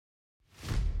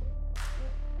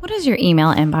What does your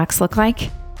email inbox look like?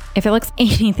 If it looks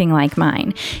anything like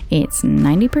mine, it's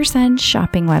 90%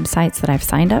 shopping websites that I've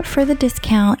signed up for the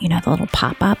discount, the little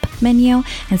pop-up menu,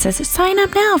 and says, sign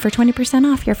up now for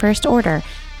 20% off your first order,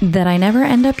 that I never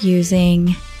end up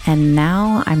using. And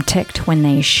now I'm ticked when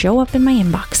they show up in my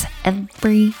inbox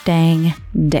every dang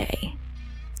day.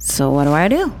 So what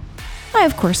do? I,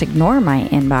 of course, ignore my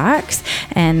inbox,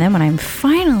 and then when I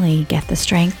finally get the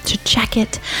strength to check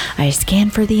it, I scan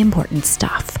for the important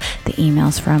stuff. The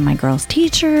emails from my girls'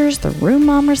 teachers, the room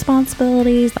mom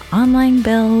responsibilities, the online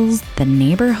bills, the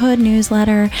neighborhood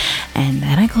newsletter, and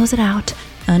then I close it out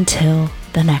until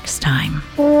the next time.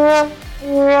 But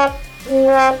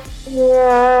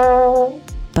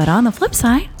on the flip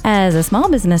side, as a small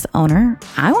business owner,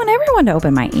 I want everyone to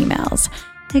open my emails,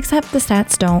 except the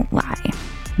stats don't lie.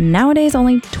 Nowadays,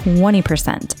 only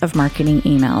 20% of marketing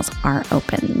emails are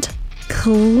opened.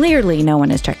 Clearly, no one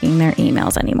is checking their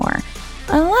emails anymore.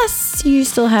 Unless you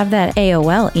still have that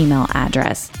AOL email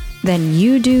address. Then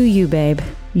you do you, babe.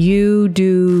 You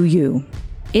do you.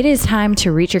 It is time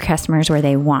to reach your customers where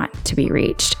they want to be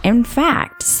reached. In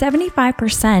fact,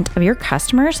 75% of your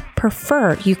customers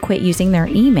prefer you quit using their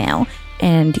email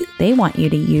and they want you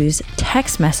to use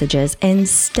text messages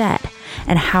instead.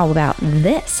 And how about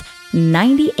this?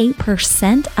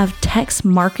 98% of text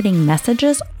marketing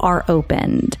messages are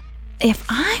opened. If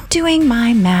I'm doing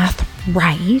my math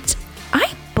right,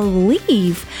 I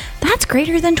believe that's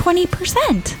greater than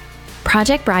 20%.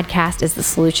 Project Broadcast is the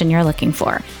solution you're looking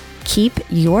for. Keep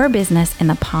your business in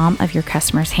the palm of your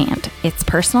customer's hand. It's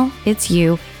personal, it's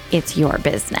you, it's your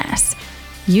business.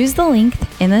 Use the link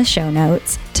in the show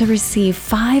notes to receive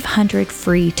 500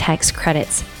 free text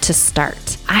credits to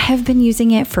start. I have been using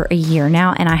it for a year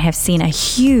now, and I have seen a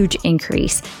huge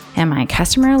increase in my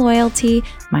customer loyalty,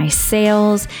 my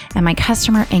sales, and my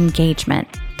customer engagement.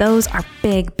 Those are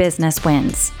big business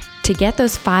wins. To get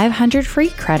those 500 free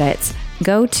credits,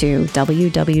 go to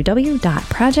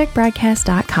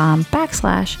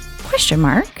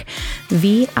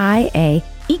www.projectbroadcast.com/VIA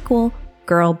 =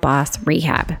 Girl Boss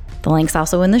Rehab. The link's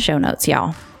also in the show notes,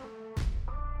 y'all.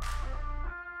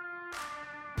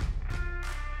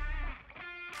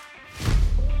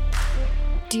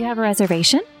 Do you have a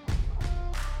reservation?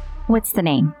 What's the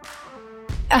name?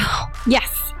 Oh,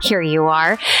 yes, here you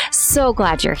are. So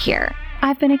glad you're here.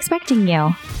 I've been expecting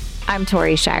you. I'm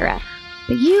Tori Shira.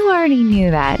 But you already knew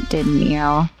that, didn't you?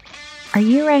 Are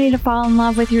you ready to fall in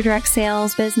love with your direct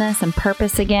sales business and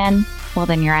purpose again? Well,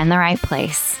 then you're in the right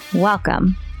place.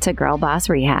 Welcome to Girl Boss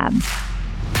Rehab.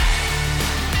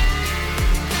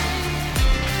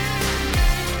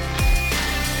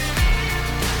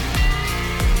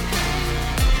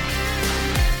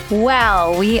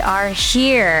 Well, we are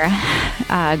here,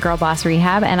 Girl Boss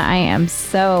Rehab, and I am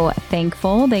so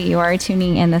thankful that you are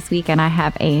tuning in this week, and I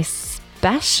have a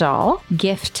special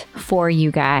gift for you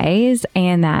guys,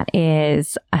 and that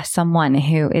is someone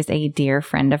who is a dear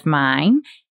friend of mine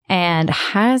and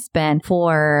has been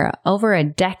for over a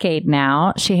decade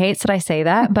now. She hates that I say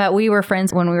that, but we were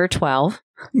friends when we were 12.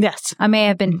 Yes. I may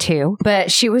have been 2,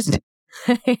 but she was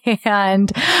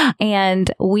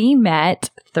and we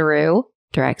met through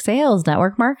direct sales,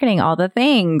 network marketing, all the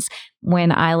things,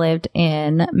 when I lived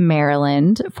in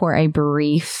Maryland for a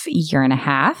brief year and a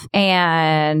half.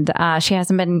 And she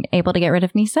hasn't been able to get rid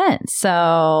of me since.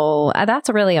 So that's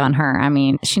really on her. I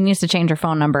mean, she needs to change her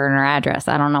phone number and her address.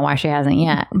 I don't know why she hasn't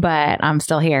yet, but I'm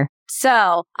still here.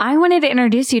 So I wanted to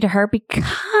introduce you to her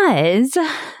because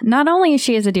not only is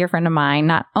she a dear friend of mine,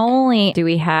 not only do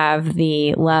we have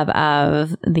the love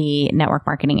of the network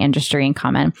marketing industry in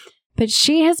common, but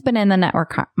she has been in the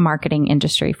network marketing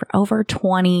industry for over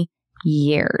 20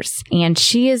 years. And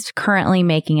she is currently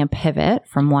making a pivot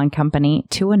from one company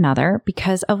to another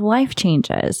because of life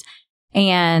changes.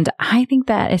 And I think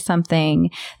that is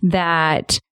something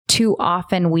that too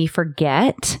often we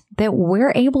forget that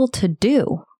we're able to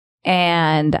do.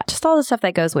 And just all the stuff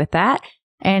that goes with that.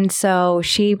 And so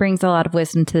she brings a lot of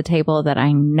wisdom to the table that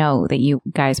I know that you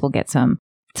guys will get some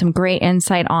great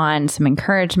insight on, some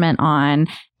encouragement on.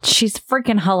 She's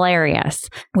freaking hilarious.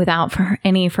 Without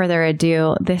any further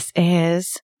ado, this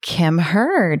is Kim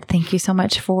Hurd. Thank you so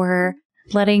much for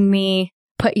letting me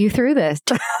put you through this.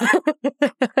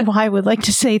 Well, I would like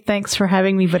to say thanks for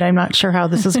having me, but I'm not sure how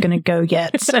this is going to go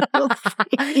yet. So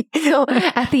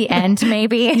at the end,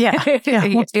 maybe. Yeah.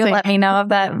 You let me know if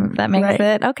that makes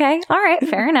it. Okay. All right.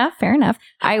 Fair enough.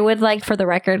 I would like, for the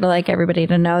record, everybody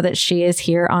to know that she is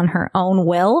here on her own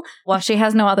will. While she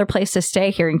has no other place to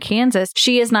stay here in Kansas,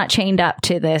 she is not chained up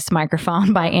to this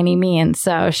microphone by any means.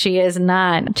 So she is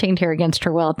not chained here against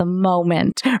her will at the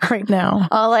moment. Right now.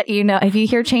 I'll let you know if you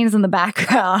hear chains in the background.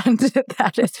 around,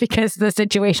 that is because the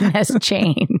situation has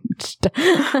changed.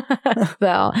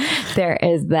 So there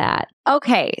is that.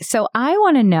 Okay. So I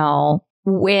want to know,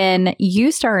 when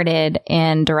you started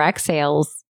in direct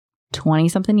sales 20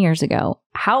 something years ago,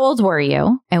 how old were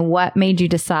you and what made you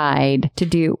decide to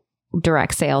do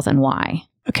direct sales and why?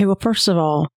 Okay. Well, first of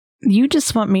all, you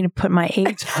just want me to put my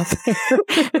age out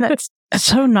there. That's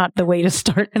so not the way to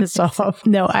start this off.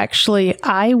 No, actually,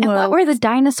 And what were the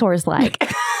dinosaurs like?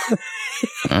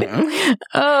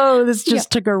 Oh, this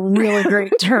just took a really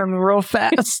great turn real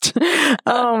fast.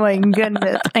 Oh my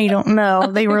goodness. I don't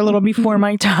know. They were a little before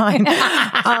my time.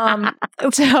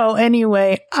 So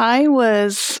anyway, I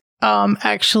was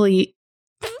actually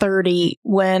 30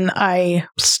 when I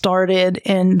started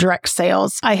in direct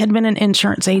sales. I had been an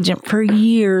insurance agent for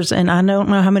years, and I don't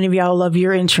know how many of y'all love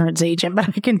your insurance agent, but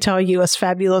I can tell you, as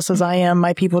fabulous as I am,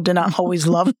 my people did not always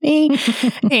love me.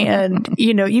 And,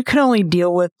 you can only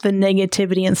deal with the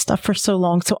negativity and stuff for so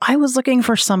long. So I was looking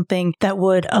for something that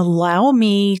would allow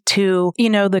me to,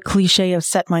 the cliche of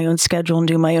set my own schedule and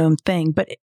do my own thing. But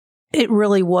it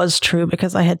really was true,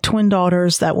 because I had twin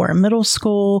daughters that were in middle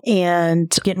school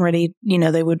and getting ready,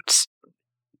 they would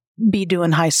be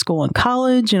doing high school and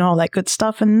college and all that good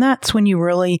stuff. And that's when you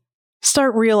really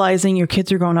start realizing your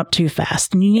kids are growing up too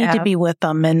fast and you need to be with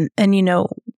them. And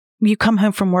you come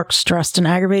home from work stressed and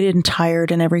aggravated and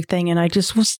tired and everything. And I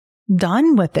just was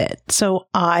done with it. So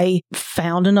I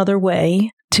found another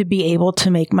way to be able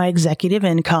to make my executive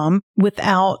income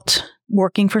without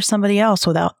working for somebody else,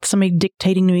 without somebody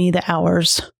dictating to me the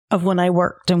hours of when I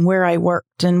worked and where I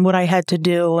worked and what I had to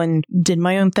do, and did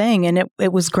my own thing. And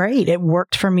it was great. It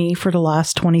worked for me for the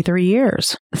last 23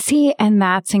 years. See, and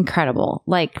that's incredible.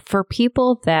 Like, for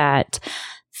people that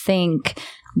think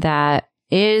that,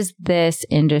 is this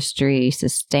industry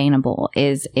sustainable?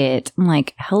 Is it, I'm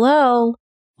like, hello?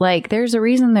 Like, there's a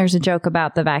reason there's a joke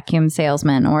about the vacuum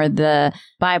salesman or the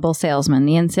Bible salesman,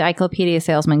 the encyclopedia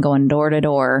salesman going door to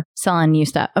door selling you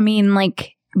stuff. I mean,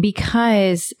 like,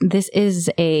 because this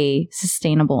is a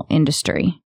sustainable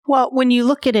industry. Well, when you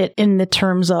look at it in the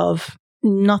terms of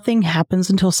nothing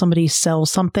happens until somebody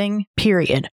sells something,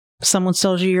 period. Someone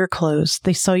sells you your clothes.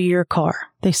 They sell you your car.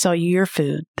 They sell you your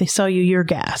food. They sell you your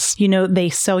gas. They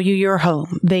sell you your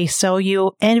home. They sell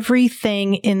you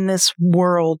everything in this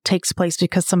world takes place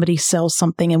because somebody sells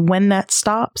something. And when that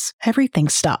stops, everything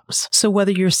stops. So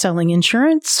whether you're selling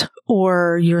insurance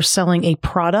or you're selling a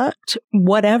product,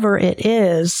 whatever it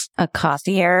is, a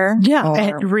costier.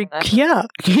 Yeah.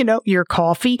 Your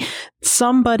coffee,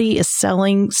 somebody is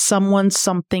selling someone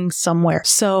something somewhere.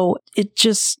 So it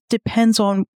just depends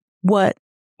on what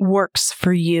works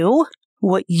for you,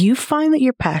 what you find that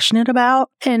you're passionate about.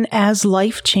 And as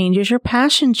life changes, your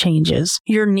passion changes,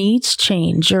 your needs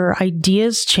change, your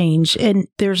ideas change. And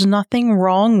there's nothing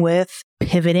wrong with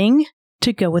pivoting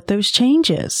to go with those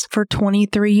changes. For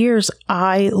 23 years,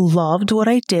 I loved what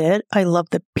I did. I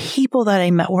loved the people that I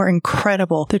met were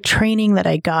incredible. The training that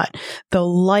I got, the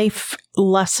life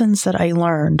lessons that I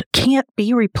learned can't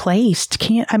be replaced.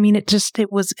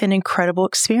 It was an incredible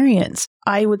experience.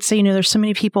 I would say, there's so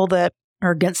many people that are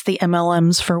against the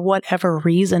MLMs for whatever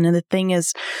reason. And the thing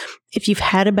is, if you've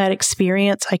had a bad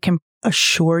experience, I can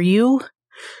assure you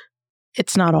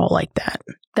it's not all like that.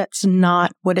 That's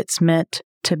not what it's meant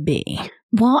to be.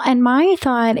 Well, and my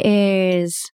thought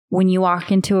is, when you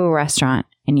walk into a restaurant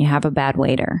and you have a bad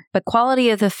waiter, the quality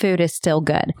of the food is still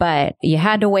good, but you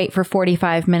had to wait for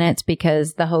 45 minutes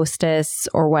because the hostess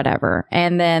or whatever,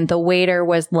 and then the waiter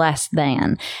was less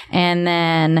than, and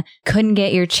then couldn't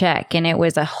get your check, and it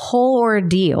was a whole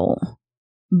ordeal.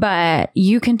 But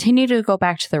you continue to go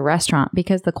back to the restaurant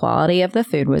because the quality of the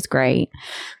food was great.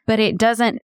 But it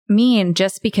doesn't mean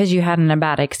just because you had a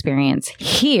bad experience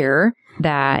here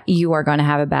that you are going to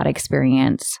have a bad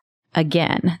experience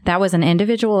again. That was an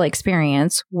individual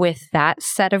experience with that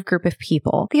set of group of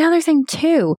people. The other thing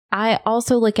too, I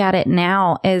also look at it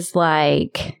now as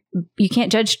like, you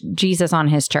can't judge Jesus on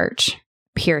his church,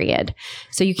 period.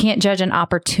 So you can't judge an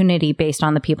opportunity based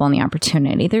on the people in the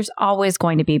opportunity. There's always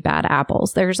going to be bad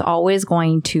apples. There's always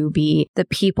going to be the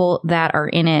people that are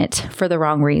in it for the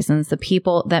wrong reasons, the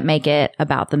people that make it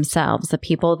about themselves, the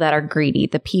people that are greedy,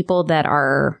 the people that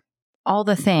are all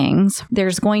the things.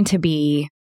 There's going to be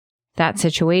that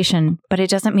situation, but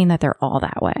it doesn't mean that they're all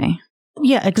that way.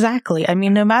 Yeah, exactly. I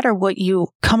mean, no matter what you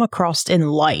come across in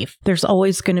life, there's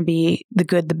always going to be the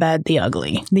good, the bad, the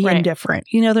ugly, the indifferent.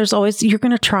 There's always, you're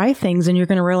going to try things and you're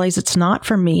going to realize it's not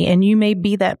for me. And you may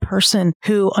be that person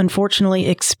who unfortunately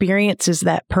experiences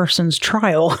that person's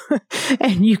trial.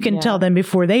 And you can tell them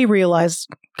before they realize,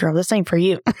 girl, this ain't for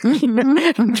you.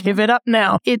 Give it up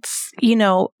now. It's,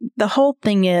 the whole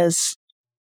thing is,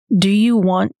 do you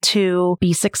want to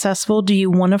be successful? Do you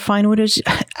want to find what is?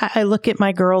 I look at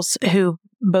my girls who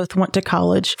both went to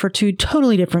college for two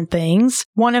totally different things.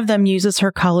 One of them uses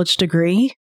her college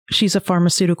degree. She's a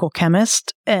pharmaceutical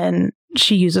chemist and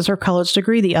she uses her college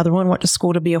degree. The other one went to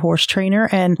school to be a horse trainer.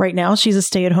 And right now she's a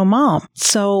stay-at-home mom.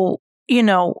 So,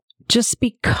 just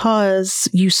because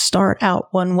you start out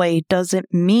one way doesn't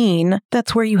mean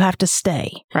that's where you have to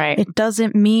stay. Right. It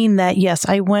doesn't mean that, yes,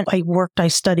 I worked, I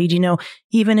studied,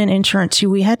 even in insurance,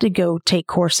 we had to go take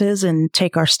courses and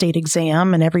take our state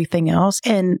exam and everything else.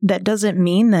 And that doesn't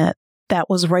mean that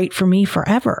was right for me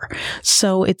forever.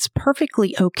 So it's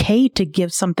perfectly okay to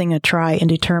give something a try and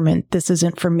determine this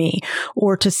isn't for me,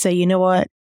 or to say, you know what?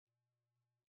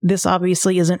 This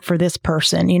obviously isn't for this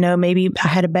person. Maybe I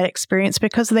had a bad experience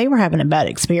because they were having a bad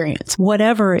experience.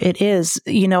 Whatever it is,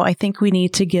 I think we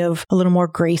need to give a little more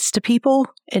grace to people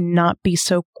and not be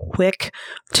so quick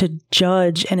to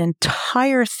judge an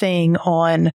entire thing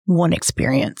on one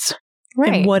experience.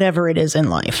 Right. And whatever it is in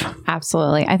life.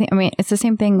 Absolutely. It's the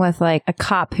same thing with like a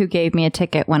cop who gave me a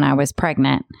ticket when I was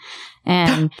pregnant.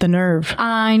 And the nerve.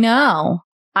 I know.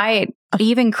 I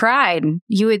even cried.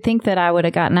 You would think that I would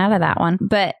have gotten out of that one.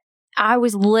 But I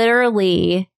was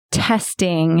literally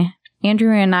testing.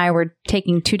 Andrew and I were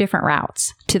taking two different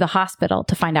routes to the hospital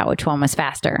to find out which one was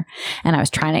faster. And I was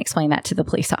trying to explain that to the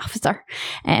police officer.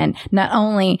 And not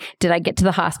only did I get to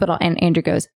the hospital and Andrew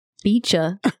goes, beat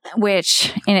ya,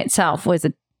 which in itself was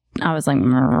I was like,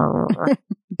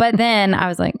 but then I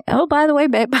was like, oh, by the way,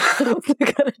 babe, I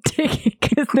got a ticket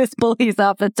because this police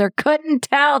officer couldn't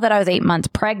tell that I was 8 months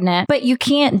pregnant. But you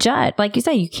can't judge, like you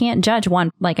say, you can't judge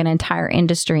an entire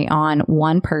industry on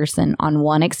one person, on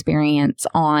one experience,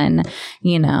 on,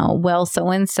 well,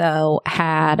 so-and-so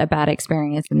had a bad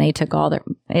experience and they took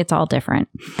it's all different.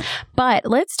 But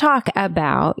let's talk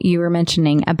about, you were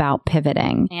mentioning about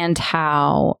pivoting and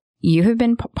how you have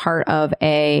been part of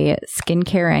a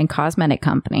skincare and cosmetic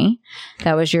company.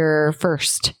 That was your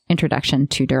first introduction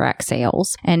to direct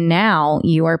sales. And now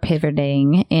you are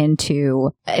pivoting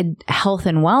into health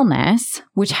and wellness,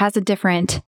 which has a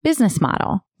different business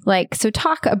model. So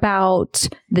talk about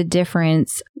the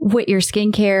difference, what your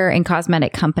skincare and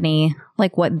cosmetic company,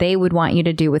 like what they would want you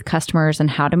to do with customers and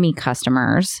how to meet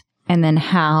customers. And then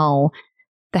how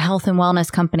the health and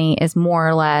wellness company is more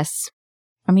or less,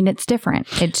 it's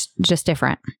different. It's just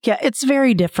different. Yeah, it's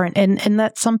very different. And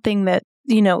that's something that,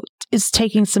 is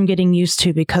taking some getting used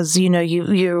to because,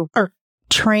 you are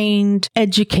trained,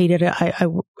 educated,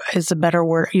 is a better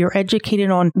word. You're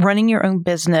educated on running your own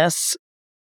business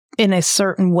in a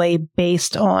certain way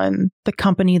based on the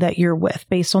company that you're with,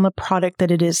 based on the product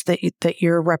that it is that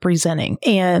you're representing.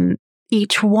 And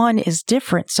each one is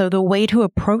different. So the way to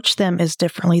approach them is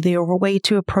differently. The way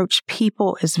to approach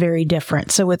people is very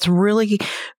different. So it's really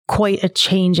quite a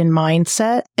change in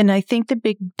mindset. And I think the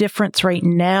big difference right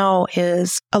now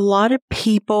is a lot of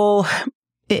people,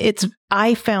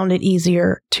 I found it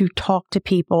easier to talk to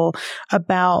people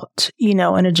about, in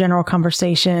a general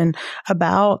conversation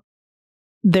about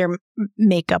their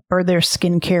makeup or their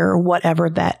skincare or whatever,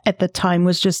 that at the time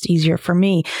was just easier for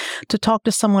me. To talk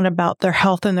to someone about their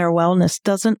health and their wellness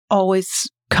doesn't always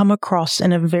come across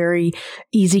in a very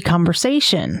easy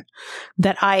conversation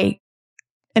that I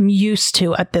am used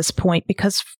to at this point,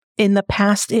 because in the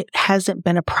past, it hasn't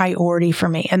been a priority for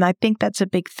me. And I think that's a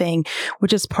big thing,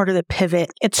 which is part of the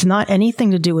pivot. It's not anything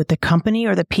to do with the company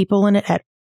or the people in it at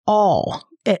all,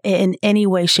 in any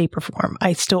way, shape, or form.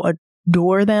 I still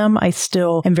adore them. I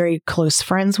still am very close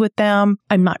friends with them.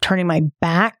 I'm not turning my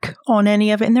back on any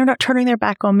of it, and they're not turning their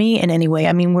back on me in any way.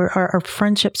 Our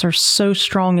friendships are so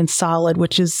strong and solid,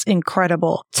 which is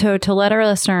incredible. So to let our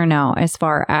listener know, as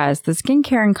far as the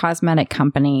skincare and cosmetic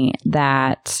company,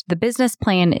 that the business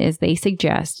plan is they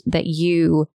suggest that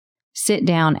you sit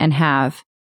down and have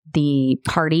the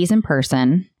parties in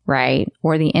person, right?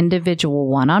 Or the individual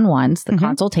one-on-ones, the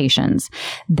consultations.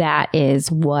 That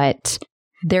is what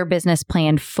their business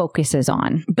plan focuses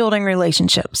on. Building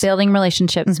relationships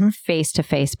face to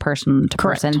face, person to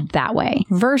person, that way.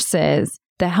 Versus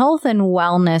the health and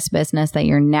wellness business that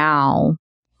you're now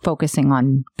focusing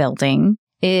on building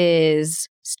is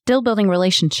still building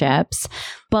relationships,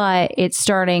 but it's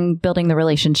starting building the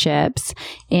relationships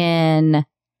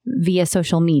via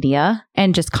social media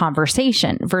and just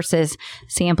conversation versus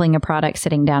sampling a product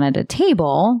sitting down at a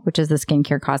table, which is the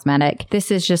skincare cosmetic. This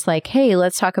is just like, hey,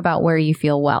 let's talk about where you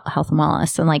feel well, health and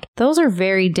wellness. And those are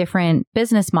very different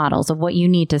business models of what you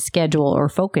need to schedule or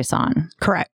focus on.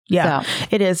 Correct. Yeah, So,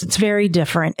 it is. It's very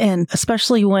different. And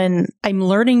especially when I'm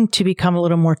learning to become a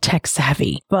little more tech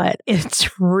savvy, but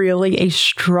it's really a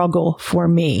struggle for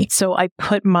me. So I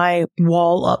put my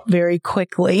wall up very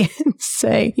quickly and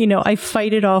say, I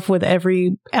fight it off with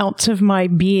every ounce of my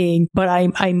being, but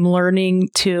I'm learning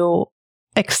to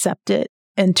accept it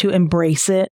and to embrace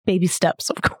it. Baby steps,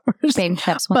 of course. baby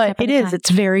steps. But it is. It's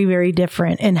very, very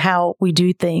different in how we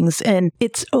do things. And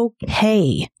it's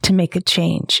okay to make a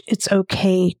change. It's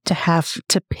okay to have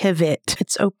to pivot.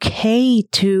 It's okay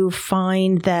to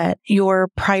find that your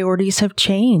priorities have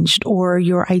changed or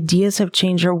your ideas have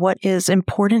changed or what is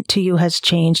important to you has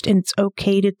changed. And it's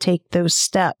okay to take those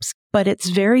steps. But it's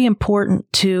very important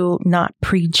to not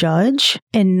prejudge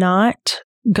and not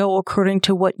go according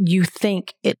to what you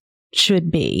think it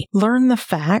should be. Learn the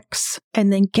facts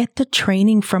and then get the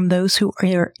training from those who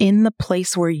are in the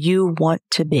place where you want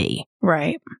to be.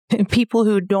 Right. And people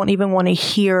who don't even want to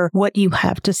hear what you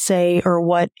have to say or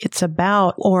what it's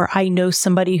about. Or I know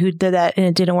somebody who did that and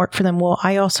it didn't work for them. Well,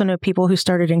 I also know people who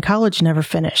started in college and never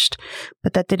finished,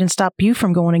 but that didn't stop you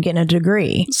from going and getting a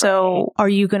degree. So are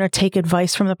you going to take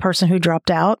advice from the person who dropped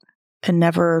out and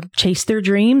never chased their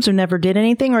dreams or never did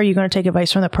anything? Or are you going to take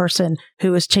advice from the person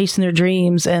who is chasing their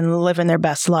dreams and living their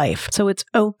best life? So it's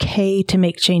okay to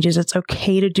make changes. It's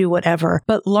okay to do whatever,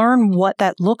 but learn what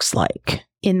that looks like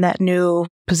in that new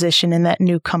position, in that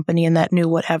new company, in that new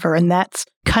whatever. And that's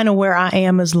kind of where I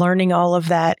am, is learning all of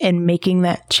that and making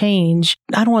that change.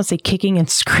 I don't want to say kicking and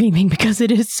screaming because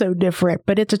it is so different,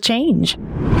 but it's a change.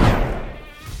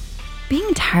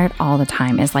 Being tired all the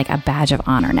time is like a badge of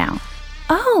honor now.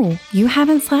 Oh, you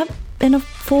haven't slept in a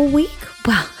full week?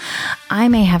 Well, I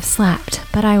may have slept,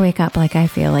 but I wake up like I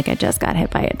feel like I just got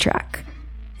hit by a truck.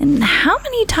 And how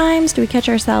many times do we catch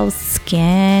ourselves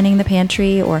scanning the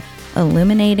pantry or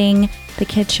illuminating the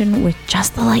kitchen with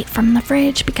just the light from the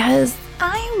fridge because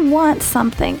I want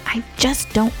something, I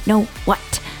just don't know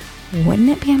what? Wouldn't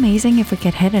it be amazing if we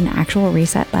could hit an actual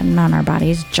reset button on our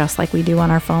bodies just like we do on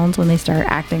our phones when they start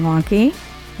acting wonky?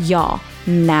 Y'all,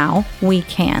 now we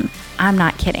can. I'm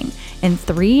not kidding. In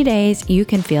 3 days, you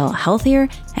can feel healthier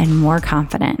and more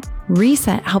confident.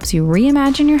 Reset helps you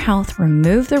reimagine your health,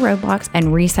 remove the roadblocks,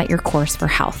 and reset your course for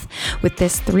health. With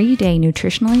this 3-day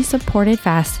nutritionally supported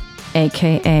fast,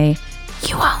 aka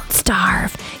you won't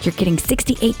starve. You're getting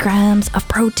 68 grams of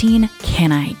protein.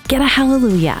 Can I get a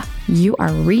hallelujah? You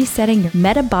are resetting your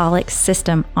metabolic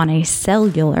system on a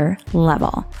cellular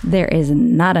level. There is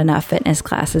not enough fitness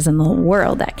classes in the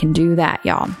world that can do that,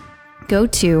 y'all. Go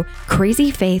to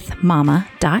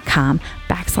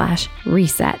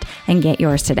crazyfaithmama.com/reset and get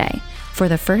yours today. For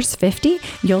the first 50,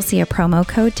 you'll see a promo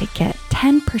code to get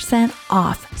 10%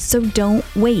 off. So don't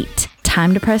wait.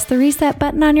 Time to press the reset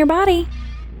button on your body.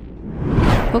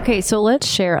 Okay, so let's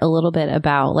share a little bit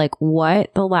about like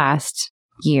what the last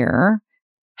year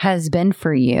has been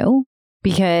for you,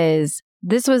 because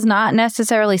this was not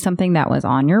necessarily something that was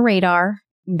on your radar.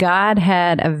 God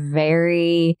had a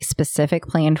very specific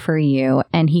plan for you,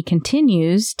 and he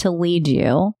continues to lead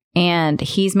you. And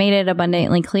he's made it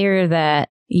abundantly clear that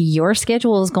your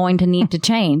schedule is going to need to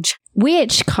change,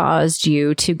 which caused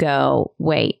you to go,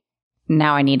 wait,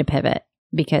 now I need to pivot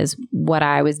because what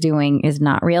I was doing is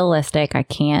not realistic. I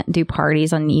can't do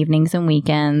parties on evenings and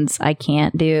weekends. I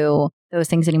can't do those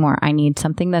things anymore. I need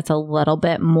something that's a little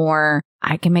bit more.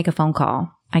 I can make a phone call.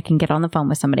 I can get on the phone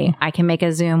with somebody. I can make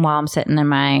a Zoom while I'm sitting in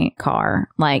my car.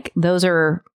 Like it's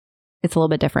a little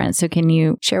bit different. So can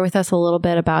you share with us a little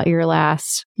bit about your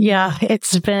last? Yeah,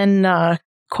 it's been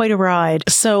quite a ride.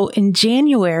 So in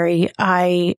January,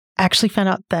 I actually found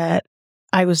out that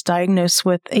I was diagnosed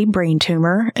with a brain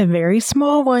tumor, a very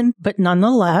small one, but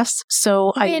nonetheless.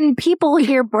 So when people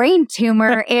hear brain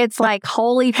tumor, it's like,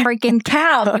 holy freaking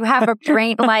cow, you have a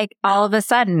brain, like all of a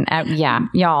sudden. Yeah,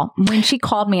 y'all, when she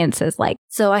called me and says like,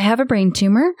 so I have a brain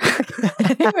tumor.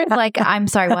 Like, I'm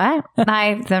sorry, what?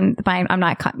 I'm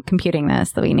not computing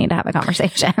this, that we need to have a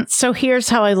conversation. So here's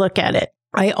how I look at it.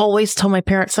 I always tell my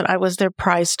parents that I was their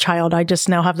prized child. I just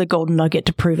now have the golden nugget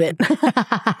to prove it.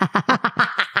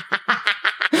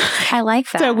 I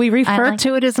like that. So we refer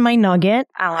to it as my nugget.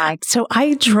 So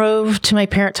I drove to my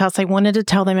parents' house. I wanted to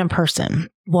tell them in person.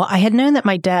 Well, I had known that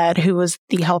my dad, who was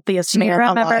the healthiest man alive. Do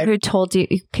you remember who told you,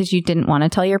 because you didn't want to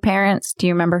tell your parents? Do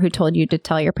you remember who told you to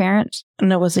tell your parents?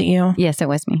 No, was it you? Yes, it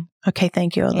was me. Okay,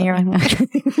 thank you.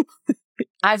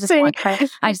 I just want credit.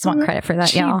 I just want credit for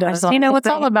that, y'all. You know, it's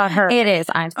all about her. It is.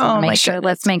 I just want to make sure.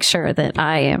 Let's make sure that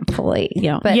I am fully,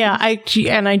 But yeah, I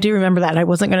do remember that. I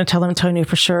wasn't going to tell Antonio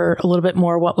for sure a little bit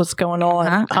more what was going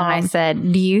on. I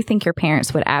said, do you think your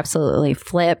parents would absolutely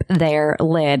flip their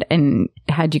lid? And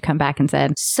had you come back and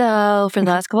said, so for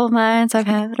the last couple of months, I've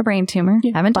had a brain tumor.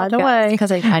 Haven't by the way,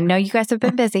 because I know you guys have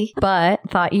been busy, but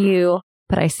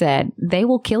I said, they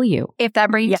will kill you. If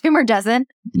that brain tumor doesn't,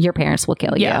 your parents will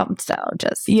kill you. So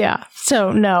just. Yeah.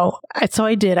 So no. So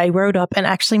I did. I wrote up, and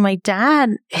actually my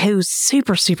dad, who's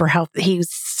super, super healthy, he's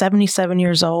 77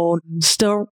 years old,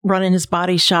 still running his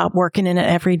body shop, working in it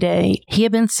every day. He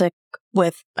had been sick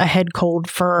with a head cold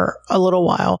for a little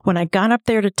while. When I got up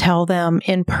there to tell them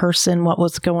in person what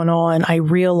was going on, I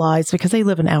realized, because they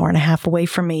live an hour and a half away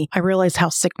from me, I realized how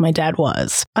sick my dad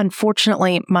was.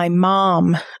 Unfortunately, my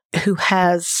mom, who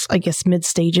has, I guess, mid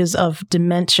stages of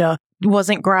dementia,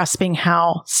 wasn't grasping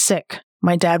how sick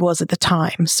my dad was at the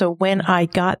time. So when I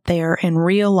got there and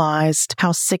realized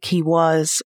how sick he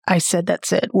was, I said,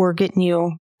 that's it. We're getting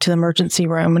you to the emergency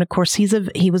room. And of course,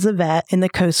 he was a vet in the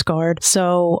Coast Guard.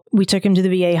 So we took him to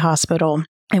the VA hospital,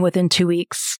 and within 2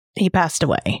 weeks, he passed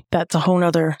away. That's a whole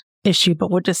nother issue, but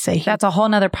we'll just say that's a whole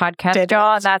nother podcast,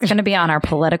 y'all. That's going to be on our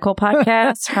political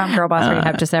podcast from Girl Boss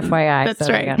Rehab, just FYI. That's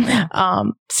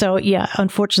right. So yeah,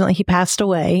 unfortunately, he passed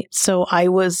away. So I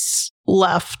was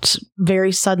left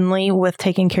very suddenly with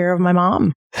taking care of my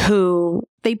mom, who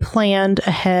they planned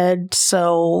ahead.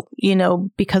 So,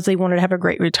 because they wanted to have a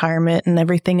great retirement and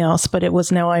everything else, but it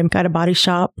was now I've got a body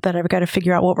shop that I've got to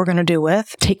figure out what we're going to do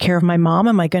with. Take care of my mom.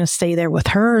 Am I going to stay there with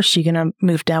her? Is she going to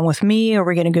move down with me? Are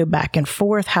we going to go back and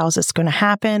forth? How's this going to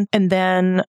happen? And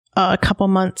then a couple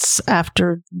months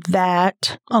after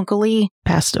that, Uncle Lee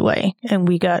passed away, and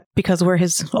because we're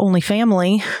his only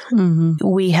family,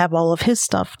 we have all of his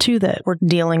stuff too that we're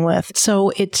dealing with.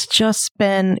 So it's just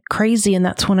been crazy. And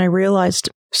that's when I realized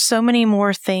so many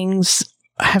more things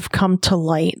have come to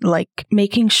light, like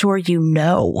making sure you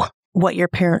know what your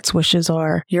parents' wishes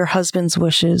are, your husband's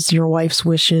wishes, your wife's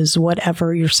wishes,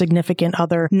 whatever, your significant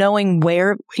other, knowing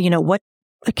where, what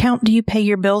account do you pay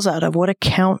your bills out of? What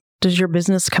account does your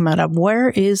business come out of?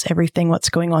 Where is everything? What's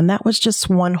going on? That was just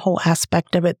one whole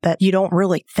aspect of it that you don't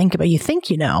really think about. You think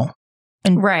you know,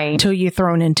 until you're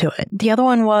thrown into it. The other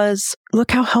one was, look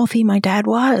how healthy my dad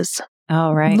was.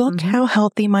 Oh, right. Look how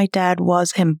healthy my dad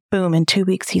was, and boom, in 2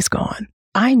 weeks, he's gone.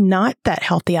 I'm not that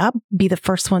healthy. I'll be the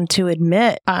first one to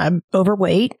admit I'm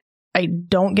overweight. I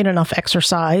don't get enough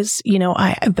exercise.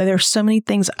 There's so many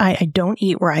things I don't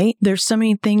eat right. There's so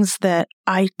many things that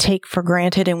I take for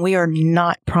granted, and we are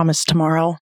not promised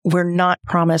tomorrow. We're not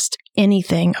promised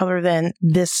anything other than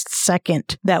this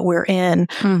second that we're in.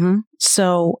 Mm-hmm.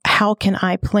 So how can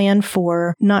I plan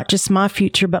for not just my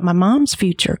future, but my mom's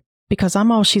future? Because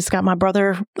I'm all she's got. My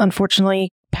brother,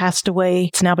 unfortunately, passed away.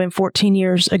 It's now been 14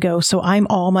 years ago. So I'm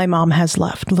all my mom has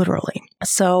left, literally.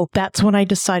 So that's when I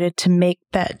decided to make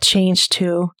that change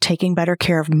to taking better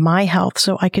care of my health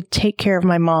so I could take care of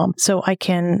my mom, so I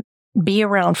can be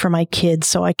around for my kids,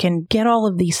 so I can get all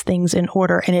of these things in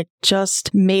order. And it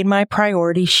just made my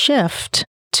priority shift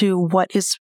to what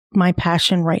is my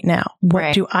passion right now.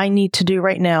 What do I need to do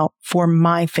right now for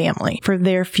my family, for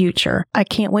their future? I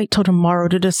can't wait till tomorrow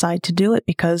to decide to do it,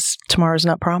 because tomorrow's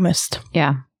not promised.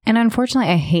 Yeah. And unfortunately,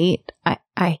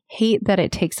 I hate that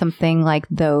it takes something like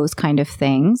those kind of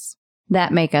things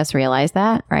that make us realize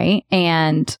that, right?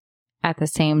 And at the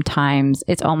same time,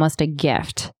 it's almost a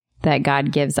gift that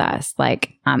God gives us.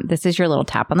 Like, this is your little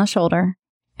tap on the shoulder.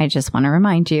 I just want to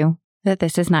remind you that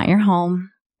this is not your home,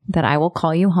 that I will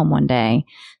call you home one day.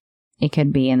 It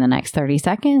could be in the next 30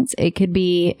 seconds. It could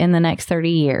be in the next 30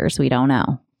 years. We don't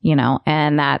know,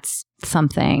 and that's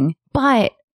something.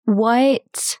 But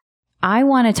what I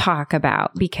want to talk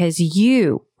about, because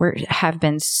you have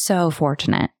been so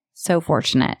fortunate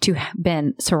to have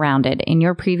been surrounded in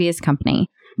your previous company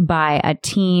by a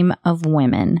team of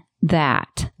women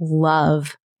that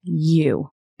love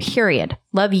you, period.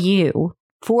 Love you.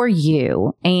 For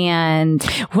you. And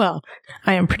well,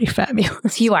 I am pretty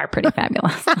fabulous. You are pretty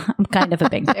fabulous. I'm kind of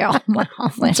a big deal.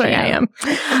 That's right, I am.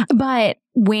 But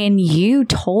when you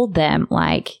told them,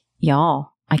 like, y'all,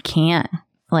 I can't,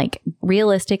 like,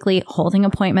 realistically, holding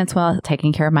appointments while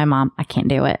taking care of my mom, I can't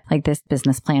do it. Like, this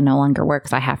business plan no longer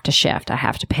works. I have to shift. I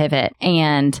have to pivot.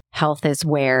 And health is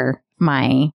where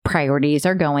my priorities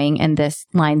are going. And this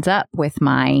lines up with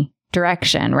my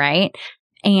direction, right?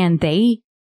 And they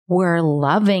were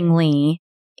lovingly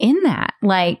in that.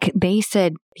 Like, they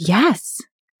said, yes,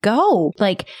 go.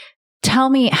 Like, tell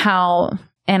me how,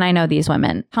 and I know these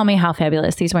women, tell me how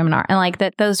fabulous these women are. And like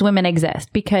that those women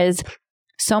exist, because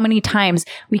so many times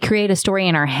we create a story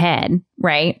in our head,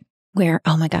 right? Where,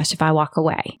 oh my gosh, if I walk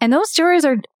away. And those stories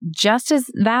are just as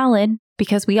valid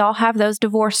because we all have those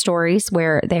divorce stories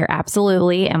where they're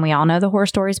absolutely, and we all know the horror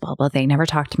stories, well, they never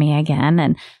talked to me again.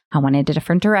 And I went a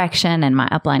different direction and my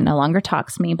upline no longer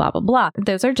talks to me, blah, blah, blah.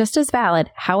 Those are just as valid.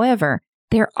 However,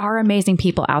 there are amazing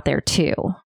people out there too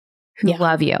who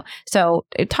love you. So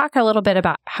talk a little bit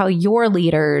about how your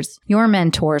leaders, your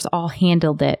mentors all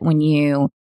handled it when you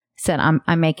said,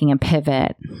 I'm making a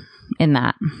pivot in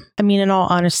that. I mean, in all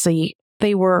honesty,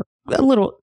 they were a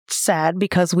little sad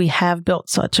because we have built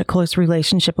such a close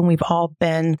relationship and we've all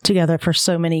been together for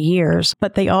so many years.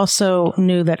 But they also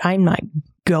knew that I'm not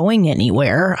going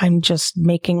anywhere. I'm just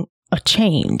making a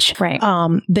change. Right.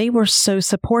 They were so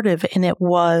supportive, and it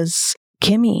was,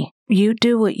 Kimmy, you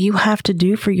do what you have to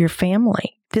do for your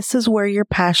family. This is where your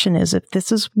passion is. If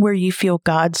this is where you feel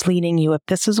God's leading you, if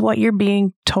this is what you're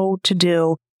being told to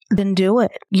do, then do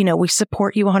it. We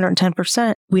support you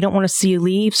 110%. We don't want to see you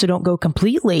leave, so don't go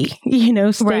completely.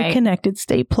 Stay connected,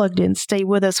 stay plugged in, stay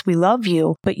with us. We love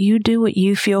you, but you do what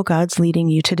you feel God's leading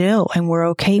you to do, and we're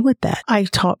okay with that. I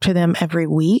talk to them every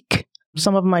week.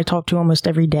 Some of them I talk to almost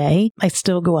every day. I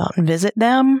still go out and visit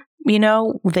them.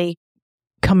 They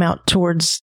come out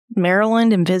towards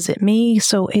Maryland and visit me.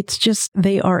 So it's just,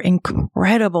 they are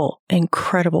incredible,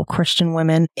 incredible Christian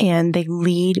women, and they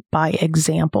lead by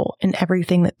example in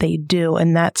everything that they do.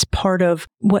 And that's part of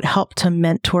what helped to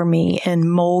mentor me and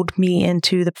mold me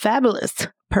into the fabulous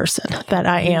person that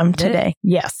I am today.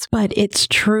 Yes. But it's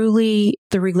truly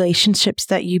the relationships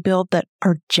that you build that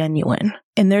are genuine.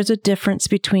 And there's a difference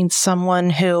between someone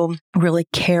who really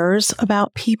cares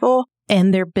about people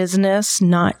and their business,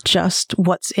 not just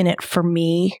what's in it for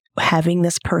me, having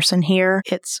this person here.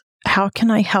 It's, how can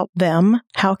I help them?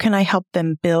 How can I help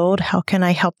them build? How can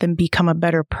I help them become a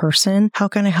better person? How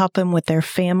can I help them with their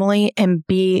family and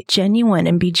be genuine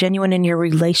in your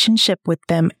relationship with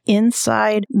them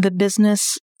inside the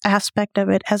business aspect of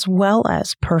it as well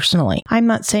as personally. I'm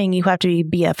not saying you have to be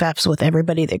BFFs with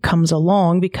everybody that comes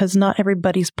along, because not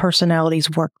everybody's personalities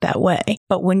work that way.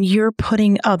 But when you're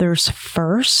putting others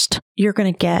first, you're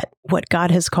going to get what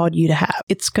God has called you to have.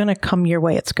 It's going to come your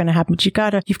way. It's going to happen. But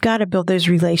you've got to build those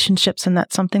relationships. And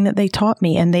that's something that they taught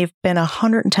me. And they've been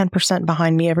 110%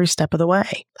 behind me every step of the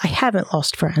way. I haven't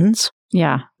lost friends.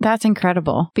 Yeah, that's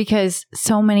incredible, because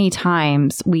so many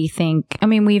times we think,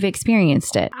 we've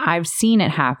experienced it. I've seen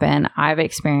it happen. I've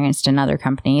experienced in other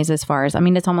companies as far as,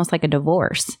 it's almost like a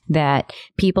divorce that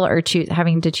people are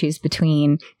having to choose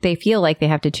between, they feel like they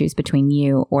have to choose between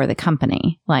you or the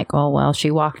company. Like, oh, well,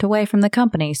 she walked away from the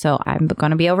company, so I'm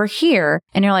going to be over here.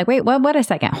 And you're like, wait, what a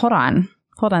second. Hold on.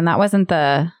 That wasn't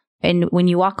and when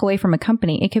you walk away from a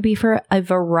company, it could be for a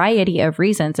variety of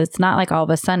reasons. It's not like all of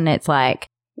a sudden it's like,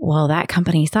 well, that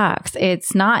company sucks.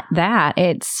 It's not that.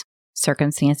 It's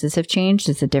circumstances have changed.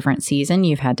 It's a different season.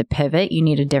 You've had to pivot. You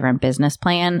need a different business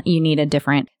plan. You need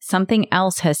something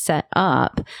else has set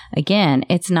up. Again,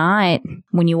 it's not,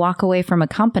 when you walk away from a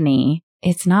company,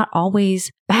 it's not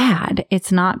always bad.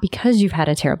 It's not because you've had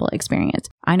a terrible experience.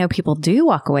 I know people do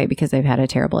walk away because they've had a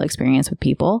terrible experience with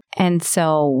people. And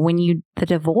so the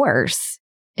divorce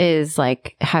is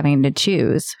like having to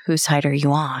choose whose side are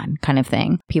you on kind of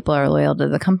thing. People are loyal to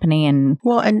the company and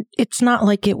it's not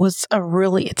like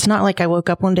it's not like I woke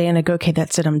up one day and I go, okay,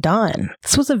 that's it, I'm done.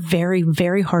 This was a very,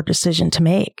 very hard decision to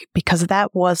make because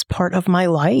that was part of my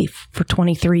life for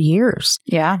 23 years.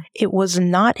 Yeah. It was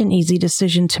not an easy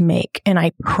decision to make, and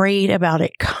I prayed about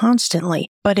it constantly,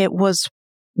 but it was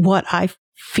what I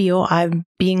feel I'm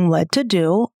being led to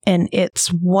do. And it's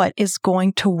what is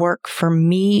going to work for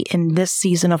me in this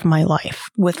season of my life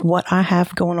with what I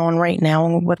have going on right now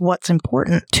and with what's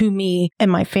important to me and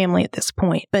my family at this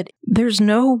point. But there's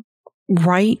no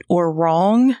right or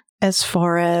wrong as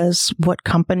far as what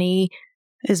company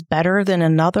is better than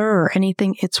another or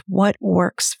anything. It's what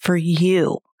works for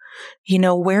you.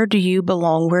 Where do you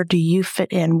belong? Where do you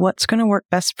fit in? What's going to work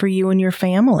best for you and your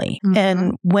family? Mm-hmm.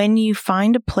 And when you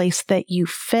find a place that you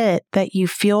fit, that you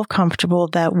feel comfortable,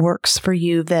 that works for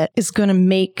you, that is going to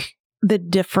make the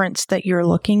difference that you're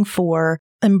looking for,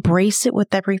 embrace it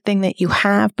with everything that you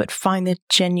have, but find the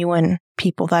genuine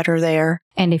people that are there.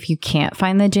 And if you can't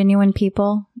find the genuine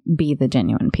people, be the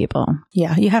genuine people.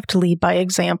 Yeah, you have to lead by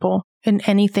example in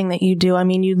anything that you do.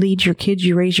 You lead your kids,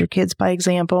 you raise your kids by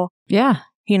example. Yeah.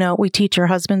 We teach our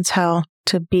husbands how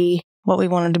to be what we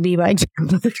wanted to be by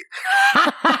example.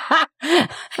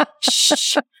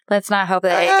 Shh. Let's not hope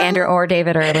that Andrew or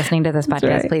David are listening to this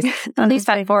podcast. Right. Please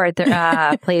fast forward.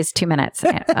 Please 2 minutes,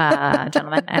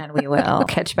 gentlemen, and we will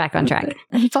catch back on track.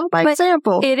 It's all by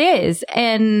example. It is.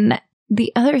 And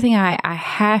the other thing I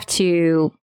have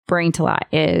to bring to light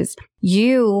is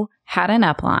you had an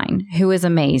upline who was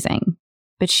amazing,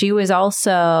 but she was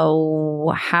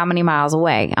also how many miles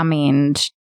away? I mean,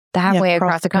 halfway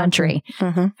across the country.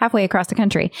 Halfway across the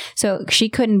country. So she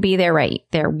couldn't be there right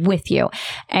there with you.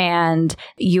 And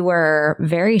you were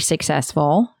very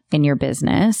successful in your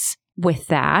business with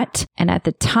that. And at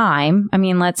the time, I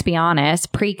mean, let's be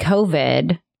honest,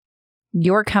 pre-COVID,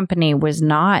 your company was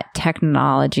not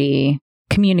technology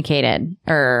communicated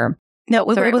or... No,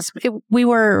 we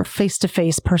were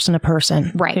face-to-face,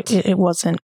 person-to-person. Right. It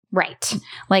wasn't. Right.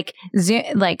 Like Zoom,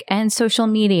 and social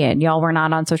media. Y'all were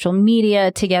not on social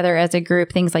media together as a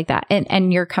group, things like that.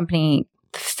 And your company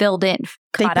filled in,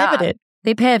 caught up.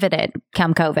 They pivoted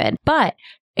come COVID. But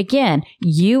again,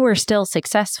 you were still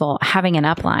successful having an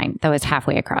upline that was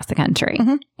halfway across the country.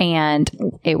 And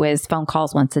it was phone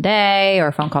calls once a day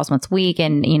or phone calls once a week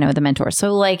and, the mentor.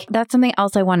 So like, that's something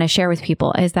else I want to share with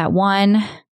people is that one,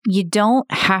 you don't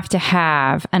have to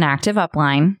have an active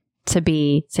upline to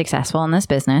be successful in this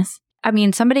business. I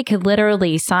mean, somebody could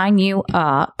literally sign you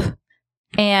up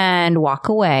and walk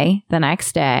away the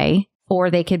next day, or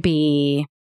they could be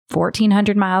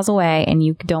 1,400 miles away and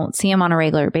you don't see them on a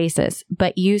regular basis.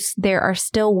 But there are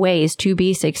still ways to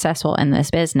be successful in this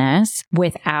business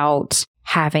without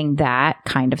having that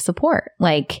kind of support.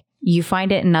 Like, you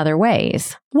find it in other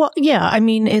ways. Well, yeah. I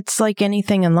mean, it's like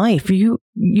anything in life.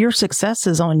 Your success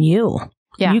is on you.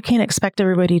 Yeah. You can't expect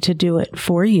everybody to do it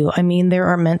for you. I mean, there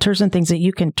are mentors and things that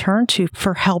you can turn to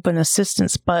for help and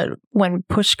assistance. But when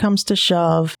push comes to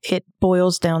shove, it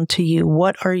boils down to you.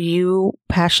 What are you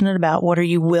passionate about? What are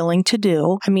you willing to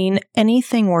do? I mean,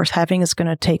 anything worth having is going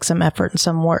to take some effort and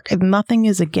some work. Nothing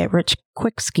is a get rich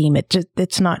quick scheme.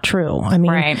 It's not true. I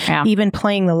mean, even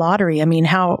playing the lottery, I mean,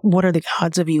 what are the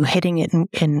odds of you hitting it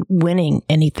and winning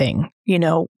anything,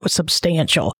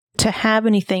 substantial? To have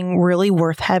anything really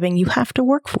worth having, you have to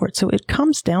work for it. So it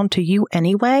comes down to you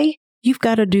anyway. You've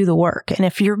got to do the work. And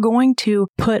if you're going to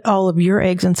put all of your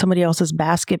eggs in somebody else's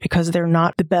basket because they're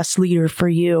not the best leader for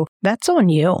you, that's on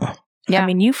you. Yeah. I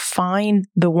mean, you find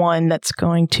the one that's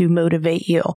going to motivate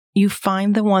you. You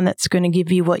find the one that's going to give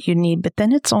you what you need, but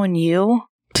then it's on you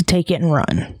to take it and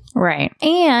run. Right.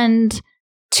 And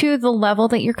to the level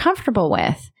that you're comfortable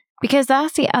with. Because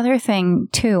that's the other thing,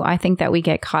 too, I think that we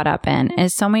get caught up in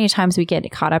is so many times we get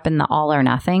caught up in the all or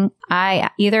nothing. I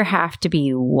either have to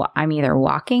be, I'm either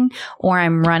walking or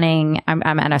I'm running, I'm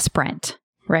at a sprint,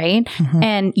 right?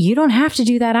 And you don't have to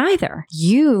do that either.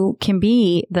 You can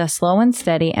be the slow and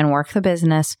steady and work the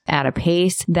business at a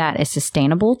pace that is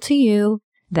sustainable to you,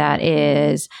 that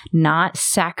is not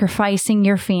sacrificing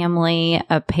your family,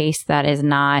 a pace that is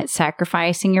not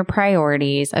sacrificing your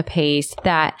priorities, a pace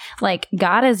that, like,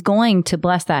 God is going to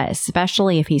bless that,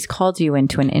 especially if He's called you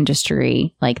into an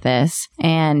industry like this.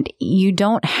 And you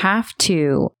don't have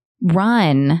to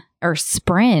run or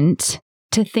sprint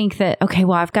to think that, okay,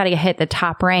 well, I've got to hit the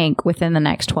top rank within the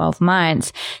next 12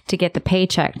 months to get the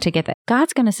paycheck, to get that.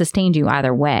 God's going to sustain you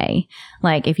either way.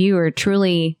 Like, if you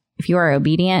are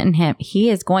obedient in Him, He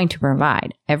is going to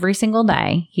provide every single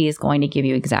day. He is going to give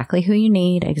you exactly who you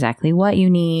need, exactly what you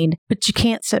need. But you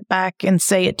can't sit back and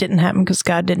say it didn't happen because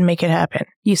God didn't make it happen.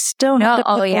 You still have to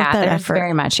put forth that effort.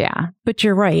 Very much, yeah. But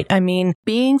you're right. I mean,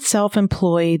 being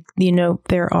self-employed,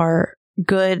 there are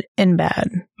good and bad.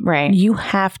 Right. You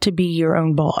have to be your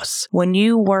own boss. When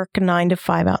you work 9 to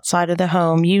 5 outside of the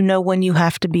home, you know when you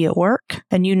have to be at work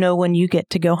and you know when you get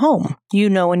to go home. You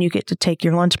know when you get to take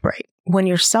your lunch break. When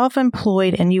you're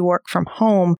self-employed and you work from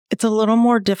home, it's a little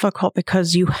more difficult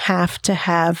because you have to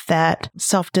have that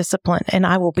self-discipline. And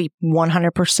I will be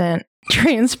 100%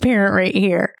 transparent right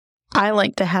here. I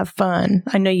like to have fun.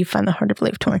 I know you find that hard to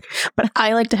believe, Tori, but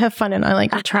I like to have fun and I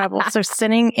like to travel. So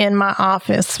sitting in my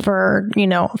office for,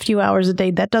 a few hours a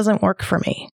day, that doesn't work for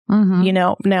me.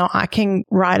 Now I can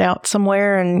ride out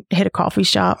somewhere and hit a coffee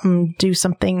shop and do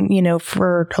something,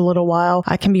 for a little while.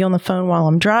 I can be on the phone while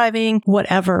I'm driving,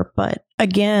 whatever. But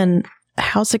again,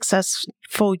 how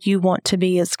successful you want to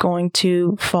be is going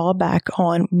to fall back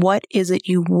on what is it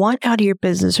you want out of your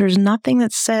business. There's nothing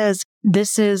that says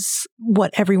this is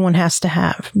what everyone has to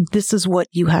have. This is what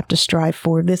you have to strive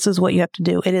for. This is what you have to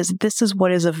do. This is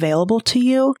what is available to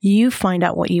you. You find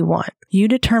out what you want. You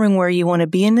determine where you want to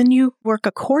be and then you work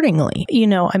accordingly.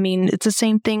 It's the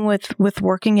same thing with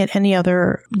working at any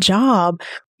other job.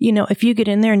 If you get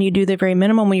in there and you do the very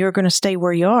minimum, you're going to stay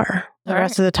where you are the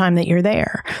rest of the time that you're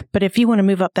there. But if you want to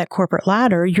move up that corporate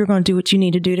ladder, you're going to do what you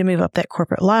need to do to move up that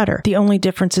corporate ladder. The only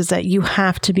difference is that you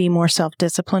have to be more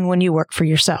self-disciplined when you work for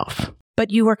yourself.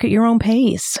 but you work at your own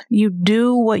pace. You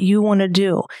do what you want to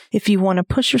do. If you want to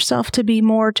push yourself to be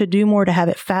more, to do more, to have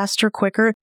it faster,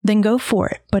 quicker, then go for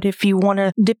it. But if you want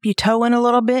to dip your toe in a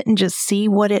little bit and just see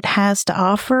what it has to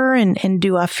offer and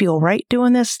do I feel right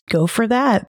doing this, go for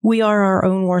that. We are our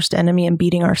own worst enemy in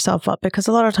beating ourselves up because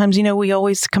a lot of times, we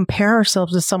always compare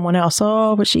ourselves to someone else.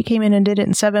 Oh, but she came in and did it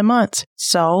in 7 months.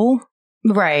 So...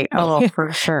 Right. Oh,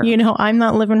 for sure. I'm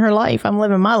not living her life. I'm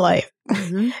living my life.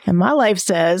 Mm-hmm. And my life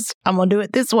says, I'm going to do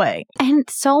it this way. And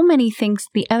so many things.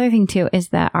 The other thing, too, is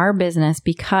that our business,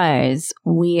 because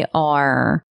we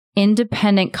are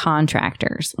independent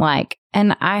contractors,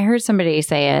 and I heard somebody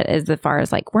say it as far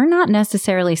as we're not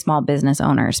necessarily small business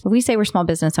owners, but we say we're small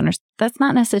business owners. That's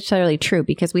not necessarily true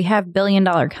because we have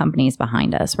billion-dollar companies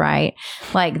behind us, right?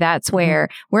 That's where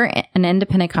we're an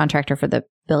independent contractor for the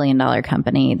billion-dollar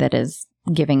company that is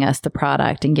giving us the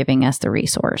product and giving us the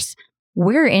resource.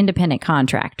 We're independent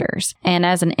contractors. And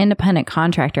as an independent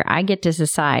contractor, I get to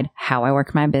decide how I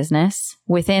work my business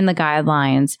within the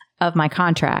guidelines of my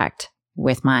contract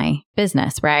with my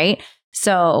business, right?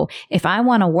 So if I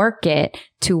want to work it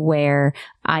to where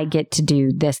I get to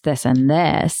do this, this, and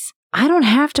this, I don't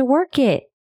have to work it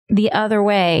the other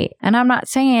way. And I'm not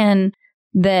saying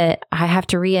that I have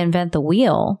to reinvent the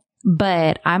wheel,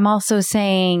 but I'm also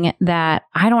saying that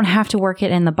I don't have to work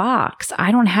it in the box.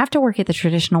 I don't have to work it the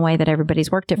traditional way that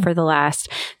everybody's worked it for the last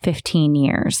 15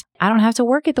 years. I don't have to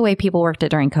work it the way people worked it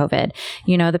during COVID.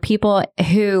 The people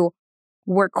who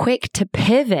were quick to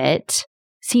pivot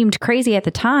seemed crazy at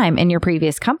the time in your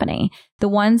previous company. The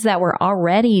ones that were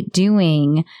already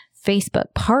doing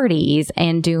Facebook parties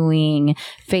and doing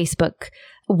Facebook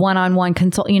one-on-one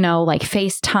consult,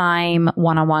 FaceTime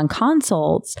one-on-one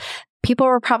consults, people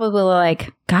were probably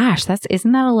like, gosh,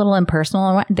 isn't that a little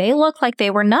impersonal? They looked like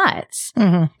they were nuts.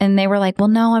 Mm-hmm. And they were like, well,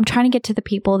 no, I'm trying to get to the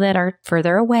people that are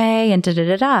further away and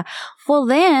da-da-da-da. Well,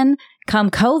 then come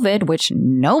COVID, which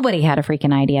nobody had a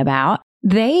freaking idea about,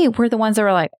 they were the ones that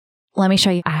were like, let me show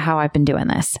you how I've been doing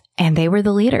this. And they were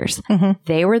the leaders. Mm-hmm.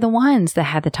 They were the ones that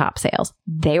had the top sales.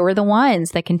 They were the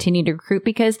ones that continued to recruit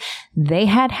because they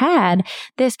had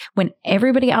this when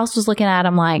everybody else was looking at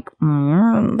them like,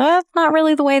 that's not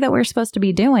really the way that we're supposed to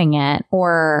be doing it.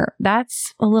 Or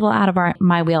that's a little out of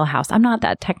my wheelhouse. I'm not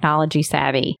that technology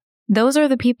savvy. Those are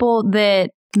the people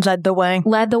that led the way.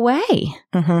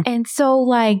 Mm-hmm. And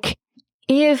so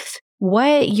if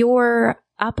what your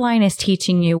upline is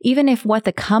teaching you, even if what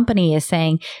the company is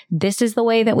saying, this is the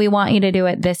way that we want you to do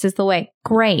it, this is the way,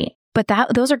 great. But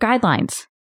those are guidelines.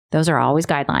 Those are always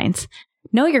guidelines.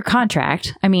 Know your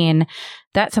contract. I mean,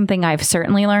 that's something I've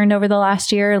certainly learned over the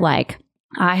last year.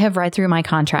 I have read through my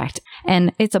contract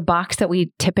and it's a box that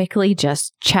we typically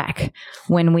just check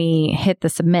when we hit the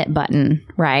submit button,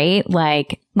 right?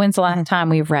 When's the last time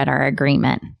we've read our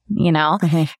agreement,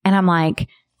 Mm-hmm. And I'm like,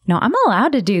 no, I'm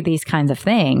allowed to do these kinds of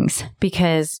things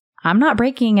because I'm not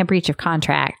breaking a breach of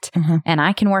contract, mm-hmm. and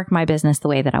I can work my business the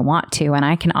way that I want to, and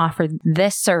I can offer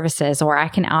this services, or I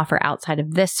can offer outside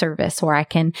of this service, or I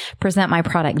can present my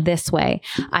product this way.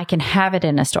 I can have it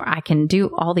in a store. I can do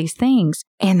all these things,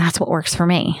 and that's what works for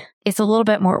me. It's a little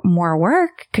bit more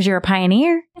work because you're a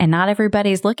pioneer, and not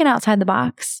everybody's looking outside the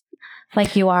box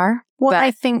like you are. Well,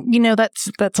 I think,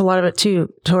 that's a lot of it too,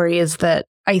 Tori, is that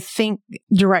I think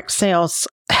direct sales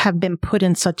have been put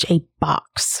in such a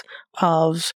box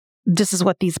of this is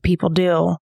what these people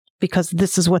do because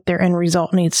this is what their end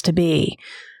result needs to be.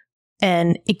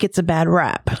 And it gets a bad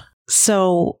rap.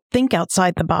 So think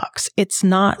outside the box. It's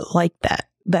not like that.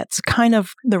 That's kind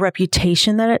of the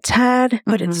reputation that it's had,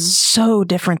 but mm-hmm. It's so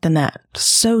different than that.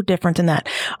 So different than that.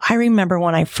 I remember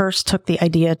when I first took the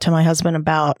idea to my husband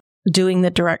about doing the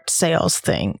direct sales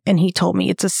thing. And he told me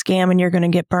it's a scam and you're going to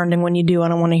get burned. And when you do, I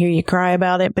don't want to hear you cry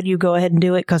about it, but you go ahead and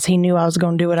do it because he knew I was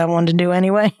going to do what I wanted to do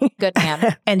anyway. Good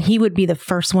man. And he would be the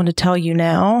first one to tell you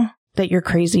now that you're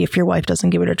crazy if your wife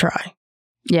doesn't give it a try.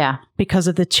 Yeah. Because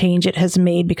of the change it has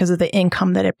made, because of the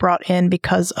income that it brought in,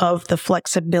 because of the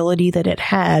flexibility that it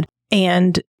had,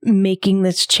 and making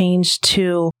this change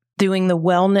to doing the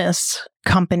wellness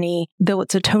company, though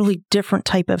it's a totally different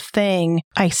type of thing,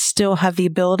 I still have the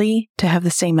ability to have the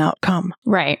same outcome.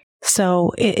 Right.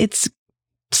 So it's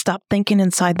stop thinking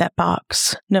inside that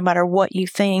box. No matter what you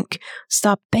think,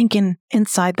 stop thinking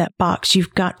inside that box.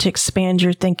 You've got to expand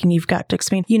your thinking. You've got to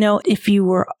expand. If you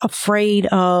were afraid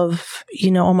of,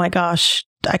 oh my gosh,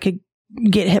 I could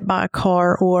get hit by a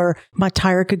car, or my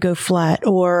tire could go flat,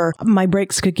 or my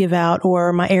brakes could give out,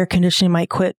 or my air conditioning might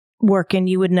quit working,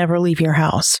 you would never leave your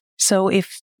house. So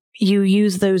if you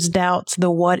use those doubts,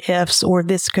 the what ifs, or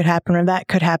this could happen or that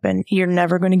could happen, you're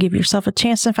never going to give yourself a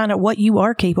chance to find out what you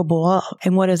are capable of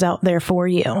and what is out there for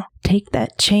you. Take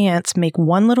that chance, make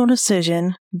one little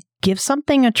decision, give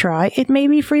something a try. It may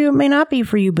be for you, it may not be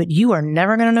for you, but you are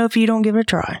never going to know if you don't give it a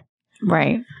try.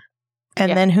 Right.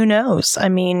 And then who knows? I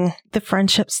mean, the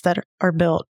friendships that are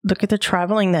built. Look at the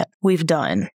traveling that we've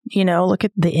done. Look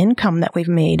at the income that we've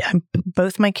made.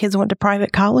 Both my kids went to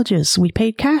private colleges. We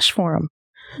paid cash for them.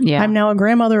 Yeah. I'm now a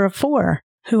grandmother of 4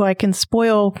 who I can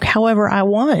spoil however I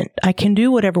want. I can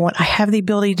do whatever I want. I have the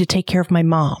ability to take care of my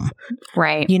mom.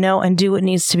 Right. And do what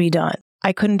needs to be done.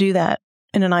 I couldn't do that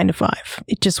in a 9-to-5.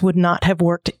 It just would not have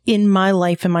worked in my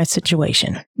life, in my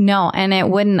situation. No, and it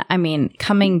wouldn't,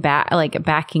 coming back,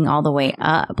 backing all the way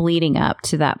up, leading up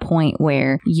to that point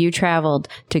where you traveled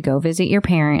to go visit your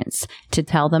parents, to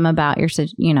tell them about your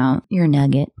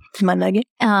nugget. My nugget.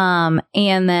 And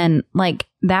then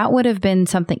that would have been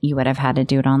something you would have had to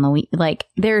do it on the week.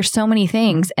 There are so many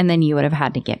things, and then you would have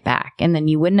had to get back, and then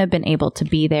you wouldn't have been able to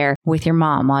be there with your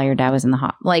mom while your dad was in the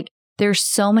hospital. There's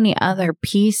so many other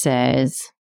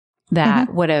pieces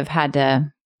that would have had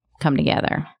to come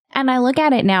together. And I look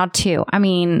at it now too.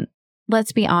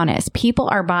 Let's be honest. People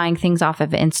are buying things off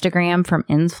of Instagram from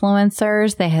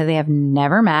influencers they have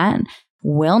never met,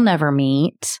 will never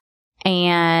meet.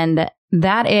 And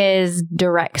that is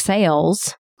direct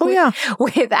sales. Oh yeah.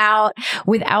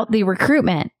 Without the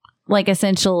recruitment,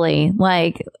 essentially.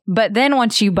 But then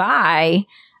once you buy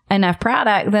enough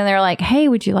product, then they're like, hey,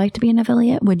 would you like to be an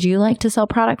affiliate? Would you like to sell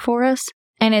product for us?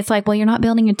 And it's well, you're not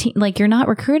building a team. You're not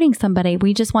recruiting somebody.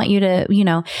 We just want you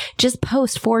to, just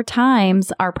post 4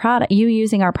 times our product, you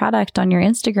using our product on your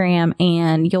Instagram,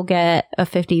 and you'll get a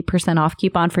 50% off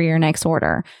coupon for your next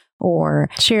order. Or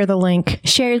share the link,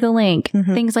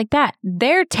 things like that.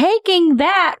 They're taking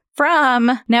that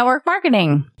from network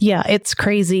marketing. Yeah, it's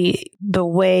crazy the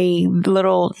way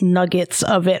little nuggets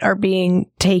of it are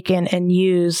being taken and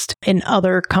used in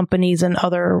other companies and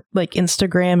other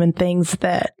Instagram and things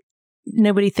that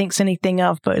nobody thinks anything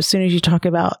of. But as soon as you talk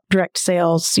about direct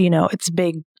sales, it's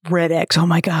big red X. Oh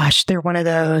my gosh, they're one of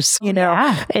those,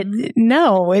 Yeah.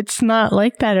 No, it's not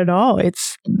like that at all.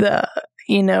 It's the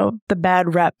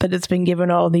bad rep that it's been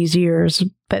given all these years.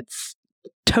 That's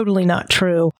totally not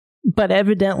true. But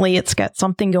evidently it's got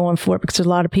something going for it, because there's a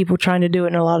lot of people trying to do it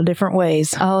in a lot of different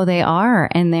ways. Oh, they are.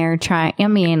 And they're trying.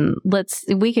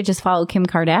 We could just follow Kim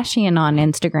Kardashian on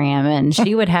Instagram, and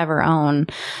she would have her own,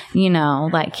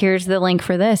 here's the link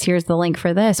for this. Here's the link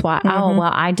for this. Why? Oh,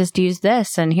 well, I just used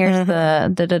this, and here's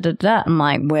the da-da-da-da. I'm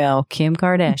like, well, Kim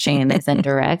Kardashian is in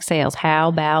direct sales. How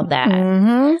about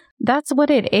that? That's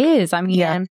what it is.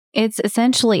 It's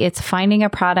essentially, it's finding a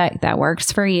product that works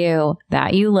for you,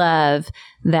 that you love,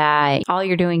 that all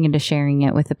you're doing is sharing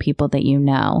it with the people that you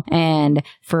know. And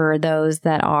for those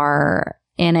that are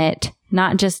in it,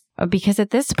 not just because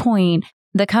at this point,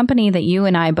 the company that you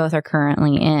and I both are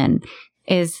currently in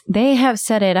they have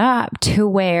set it up to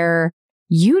where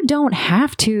you don't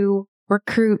have to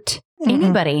recruit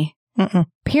anybody,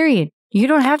 period. You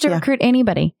don't have to recruit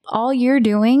anybody. All you're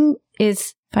doing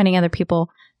is finding other people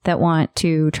that want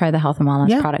to try the health and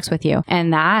wellness products with you.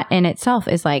 And that in itself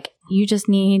is you just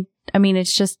need,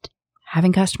 it's just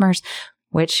having customers,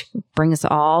 which brings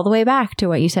us all the way back to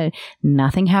what you said.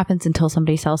 Nothing happens until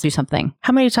somebody sells you something.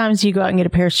 How many times do you go out and get a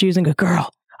pair of shoes and go,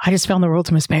 girl, I just found the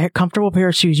world's most comfortable pair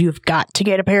of shoes. You've got to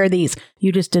get a pair of these.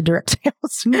 You just did direct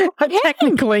sales.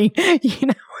 Technically,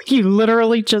 you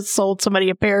literally just sold somebody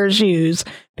a pair of shoes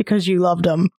because you loved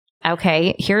them.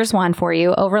 Okay, here's one for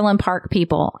you. Overland Park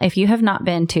people, if you have not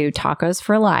been to Tacos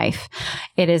for Life,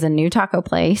 it is a new taco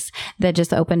place that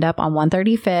just opened up on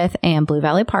 135th and Blue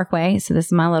Valley Parkway. So this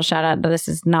is my little shout out. This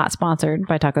is not sponsored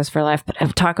by Tacos for Life, but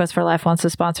if Tacos for Life wants to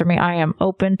sponsor me, I am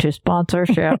open to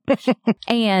sponsorship.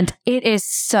 And it is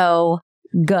so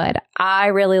good. I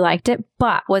really liked it.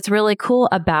 But what's really cool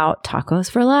about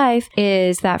Tacos for Life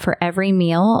is that for every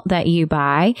meal that you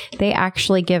buy, they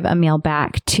actually give a meal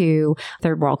back to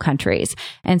third world countries.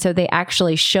 And so they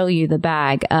actually show you the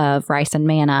bag of rice and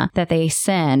manna that they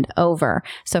send over.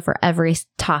 So for every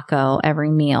taco,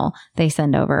 every meal, they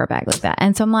send over a bag like that.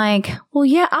 And so I'm like, well,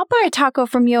 yeah, I'll buy a taco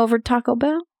from you over Taco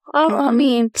Bell.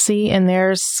 See, and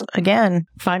there's, again,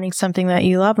 finding something that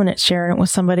you love and it's sharing it with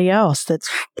somebody else that's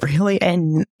really,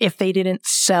 and if they didn't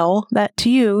sell that to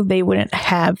you, they wouldn't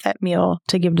have that meal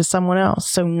to give to someone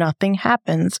else. So nothing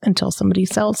happens until somebody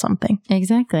sells something.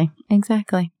 Exactly.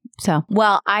 So,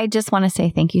 well, I just want to say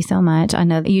thank you so much. I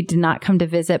know that you did not come to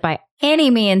visit by any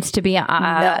means to be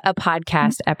a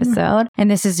podcast episode. And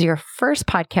this is your first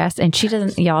podcast. And she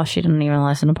doesn't even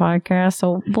listen to podcasts.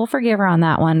 So we'll forgive her on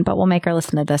that one, but we'll make her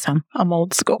listen to this one. I'm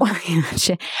old school.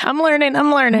 I'm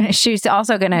learning. She's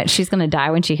also she's gonna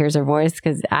die when she hears her voice,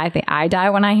 because I think I die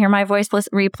when I hear my voice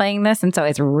replaying this. And so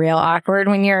it's real awkward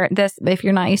when if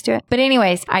you're not used to it. But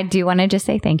anyways, I do want to just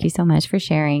say thank you so much for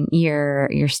sharing your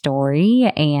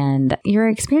story and your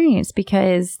experience,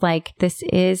 because like this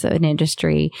is an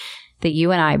industry that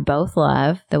you and I both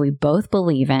love, that we both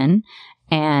believe in,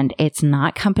 and it's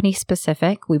not company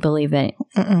specific. We believe that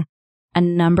a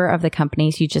number of the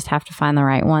companies, you just have to find the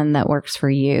right one that works for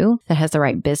you, that has the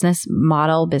right business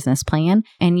model, business plan,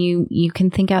 and you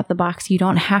can think out the box. You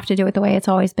don't have to do it the way it's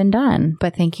always been done.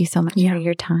 But thank you so much for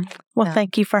your time. Well,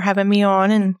 thank you for having me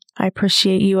on, and I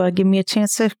appreciate you giving me a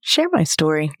chance to share my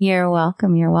story. You're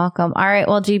welcome. You're welcome. All right.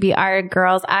 Well, GBR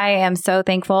girls, I am so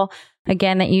thankful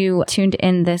again that you tuned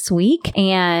in this week.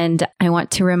 And I want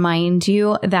to remind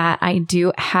you that I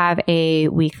do have a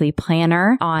weekly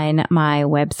planner on my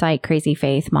website,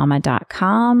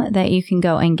 crazyfaithmama.com, that you can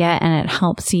go and get, and it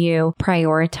helps you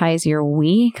prioritize your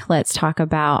week. Let's talk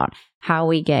about how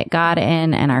we get God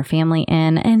in and our family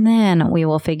in, and then we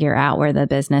will figure out where the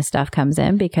business stuff comes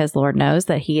in, because Lord knows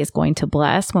that He is going to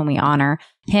bless when we honor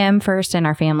Him first and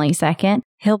our family second.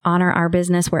 He'll honor our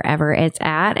business wherever it's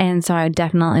at. And so I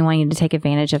definitely want you to take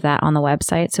advantage of that on the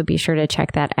website. So be sure to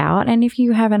check that out. And if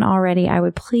you haven't already, I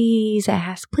would please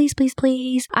ask,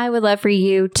 please, I would love for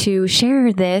you to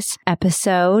share this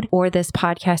episode or this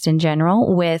podcast in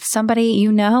general with somebody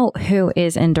you know who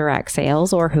is in direct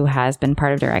sales or who has been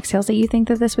part of direct sales, that you think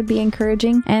that this would be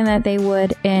encouraging and that they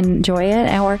would enjoy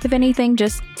it. Or if anything,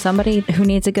 just somebody who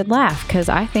needs a good laugh, because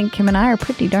I think Kim and I are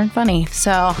pretty darn funny.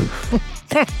 So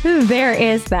there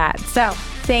is that. So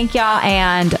thank y'all,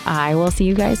 and I will see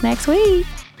you guys next week.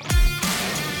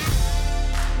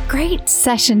 Great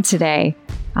session today.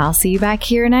 I'll see you back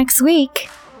here next week.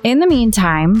 In the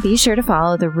meantime, be sure to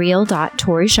follow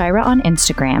thereal.ToriShira on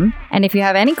Instagram. And if you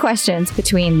have any questions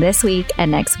between this week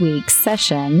and next week's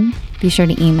session, be sure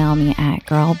to email me at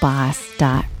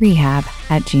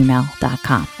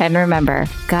girlboss.rehab@gmail.com. And remember,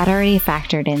 God already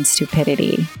factored in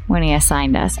stupidity when He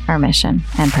assigned us our mission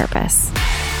and purpose.